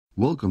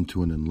Welcome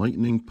to an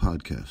enlightening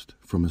podcast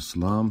from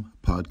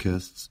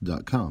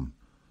islampodcasts.com.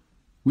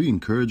 We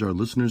encourage our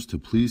listeners to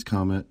please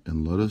comment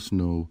and let us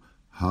know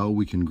how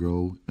we can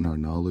grow in our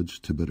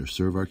knowledge to better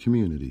serve our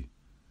community.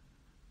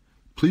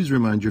 Please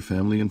remind your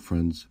family and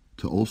friends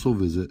to also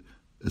visit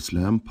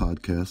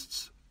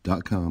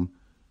islampodcasts.com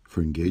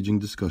for engaging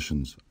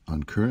discussions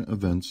on current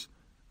events,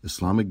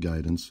 Islamic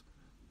guidance,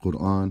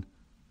 Quran,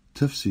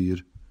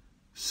 tafsir,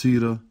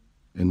 seerah,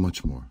 and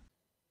much more.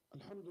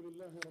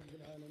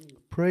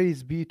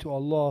 Praise be to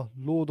Allah,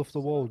 Lord of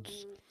the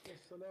worlds,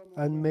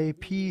 and may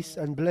peace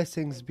and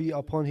blessings be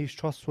upon His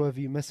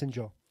trustworthy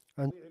messenger.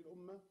 And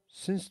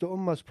since the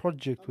Ummah's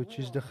project, which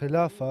is the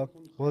Khilafah,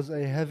 was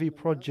a heavy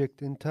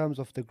project in terms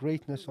of the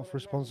greatness of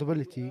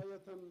responsibility,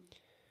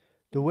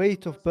 the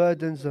weight of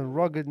burdens and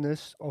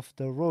ruggedness of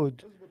the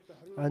road,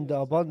 and the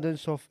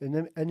abundance of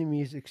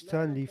enemies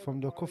externally from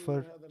the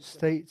Kufr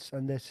states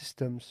and their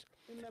systems,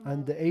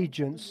 and the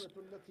agents,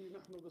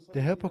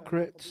 the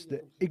hypocrites,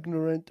 the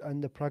ignorant,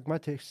 and the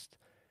pragmatists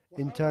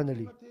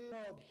internally.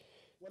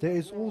 There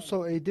is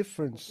also a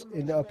difference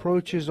in the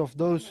approaches of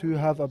those who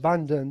have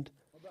abandoned.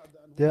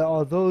 There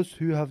are those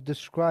who have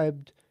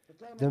described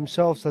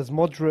themselves as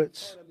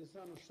moderates,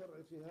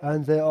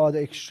 and there are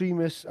the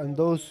extremists and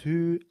those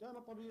who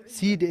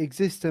see the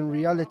existing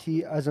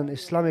reality as an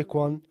Islamic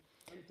one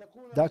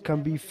that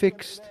can be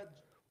fixed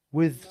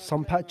with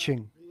some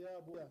patching.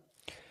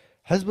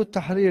 Hizb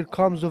ut-Tahrir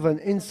comes with an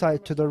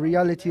insight to the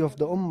reality of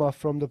the Ummah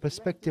from the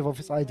perspective of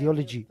its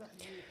ideology.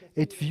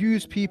 It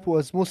views people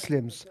as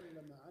Muslims,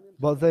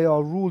 but they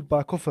are ruled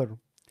by Kufr.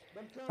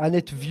 And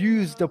it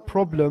views the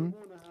problem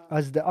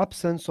as the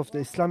absence of the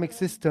Islamic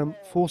system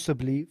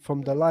forcibly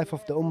from the life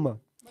of the Ummah,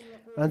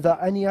 and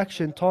that any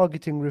action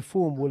targeting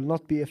reform will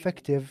not be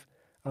effective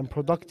and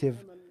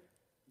productive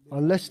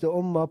unless the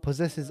Ummah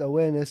possesses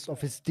awareness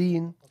of its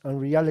deen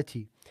and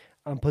reality,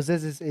 and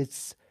possesses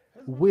its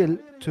will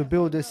to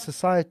build its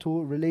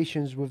societal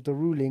relations with the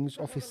rulings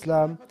of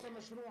Islam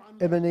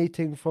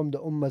emanating from the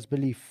Ummah's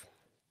belief.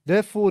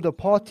 Therefore, the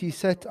party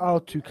set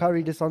out to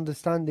carry this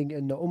understanding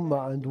in the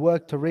Ummah and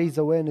work to raise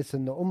awareness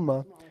in the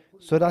Ummah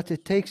so that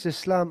it takes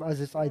Islam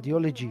as its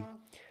ideology,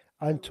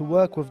 and to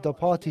work with the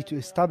party to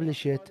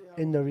establish it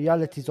in the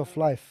realities of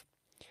life.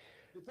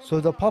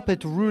 So the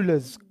puppet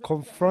rulers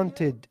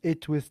confronted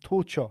it with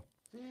torture,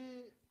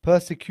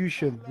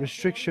 persecution,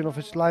 restriction of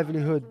its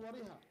livelihood,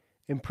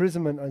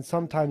 imprisonment, and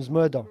sometimes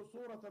murder.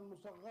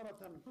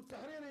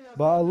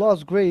 By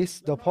Allah's grace,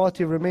 the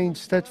party remained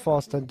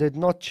steadfast and did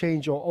not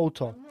change or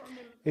alter.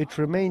 It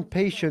remained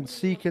patient,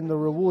 seeking the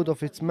reward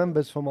of its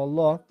members from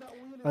Allah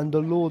and the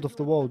Lord of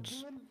the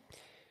worlds.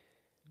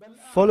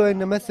 Following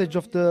the method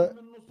of the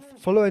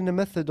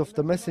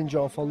Messenger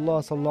of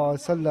Allah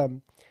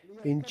ﷺ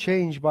in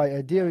change by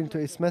adhering to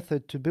its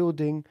method to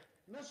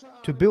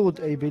build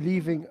a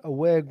believing,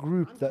 aware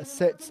group that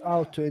sets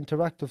out to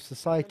interact with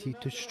society,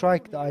 to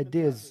strike the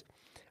ideas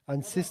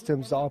and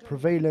systems that are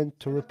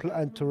prevalent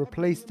and to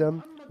replace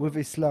them with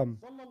Islam.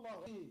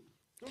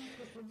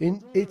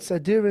 In its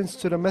adherence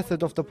to the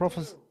method of the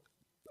Prophet,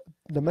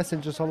 the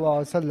Messenger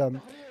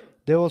ﷺ,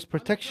 there was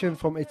protection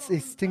from its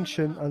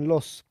extinction and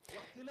loss.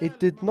 It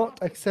did not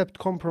accept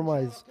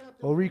compromise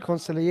or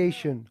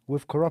reconciliation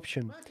with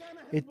corruption.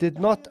 It did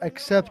not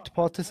accept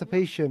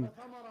participation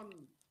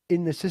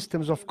in the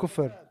systems of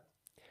Kufr.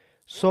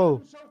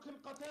 So,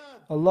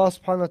 Allah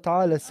subhanahu wa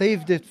ta'ala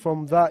saved it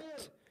from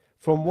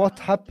what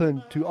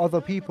happened to other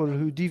people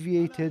who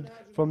deviated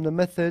from the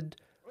method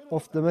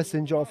of the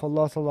Messenger of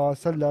Allah sallallahu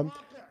alaihi wasallam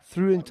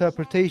through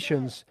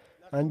interpretations,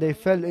 and they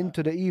fell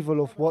into the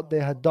evil of what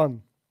they had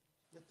done.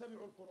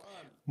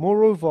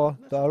 Moreover,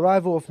 the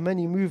arrival of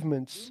many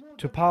movements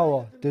to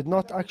power did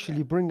not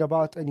actually bring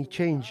about any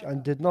change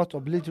and did not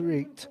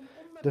obliterate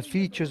the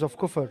features of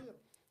Kufr.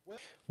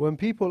 When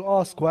people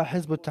ask why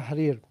Hizb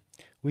ut-Tahrir,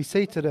 we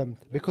say to them,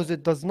 because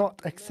it does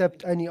not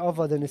accept any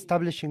other than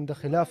establishing the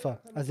Khilafah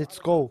as its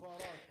goal.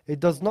 It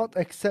does not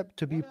accept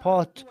to be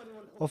part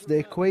of the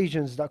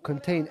equations that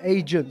contain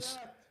agents,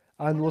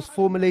 and was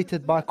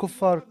formulated by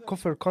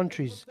Kufr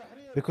countries,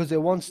 because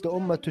it wants the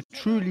Ummah to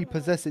truly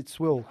possess its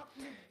will.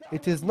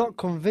 It is not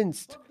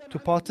convinced to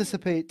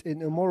participate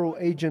in immoral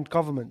agent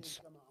governments.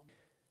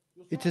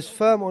 It is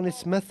firm on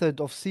its method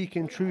of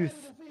seeking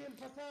truth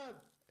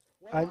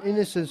and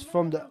innocence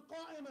from the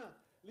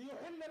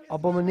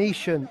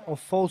abomination of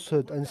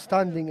falsehood, and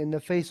standing in the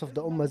face of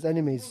the Ummah's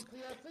enemies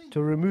to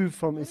remove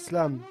from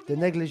Islam the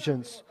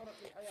negligence,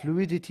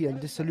 fluidity and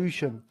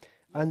dissolution,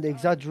 and the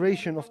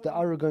exaggeration of the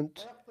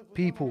arrogant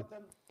people.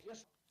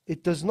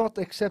 It does not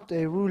accept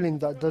a ruling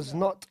that does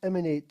not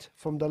emanate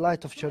from the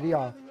light of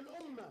Sharia.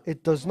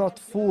 It does not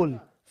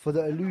fall for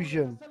the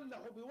illusion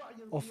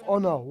of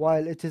honor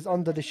while it is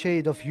under the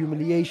shade of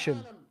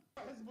humiliation.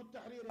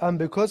 And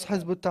because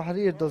Hizb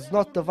ut-Tahrir does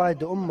not divide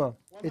the Ummah,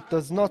 it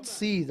does not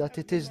see that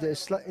it is the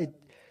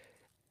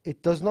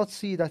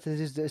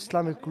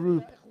Islamic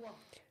group,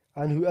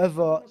 and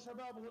whoever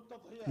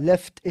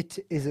left it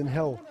is in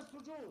hell.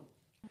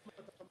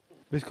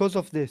 Because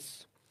of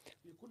this,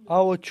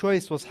 our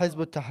choice was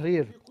Hizb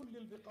ut-Tahrir.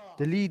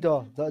 the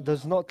leader that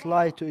does not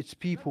lie to its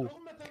people.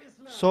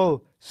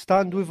 So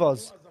stand with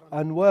us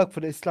and work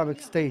for the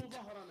Islamic State,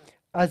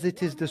 as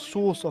it is the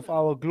source of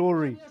our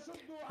glory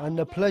and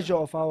the pleasure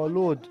of our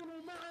Lord,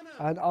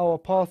 and our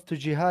path to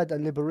jihad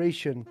and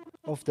liberation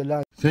of the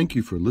land. Thank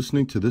you for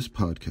listening to this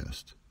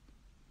podcast.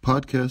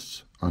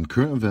 Podcasts on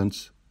current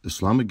events,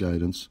 Islamic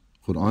guidance,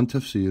 Quran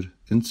tafsir,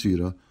 and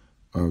seerah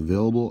are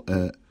available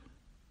at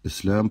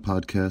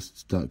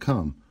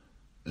islampodcasts.com,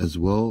 as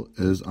well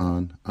as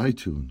on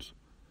iTunes.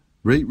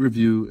 Rate,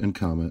 review, and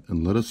comment,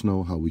 and let us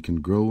know how we can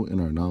grow in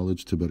our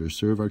knowledge to better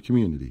serve our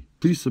community.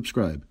 Please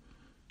subscribe,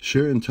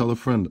 share, and tell a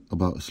friend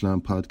about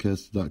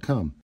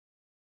islampodcasts.com.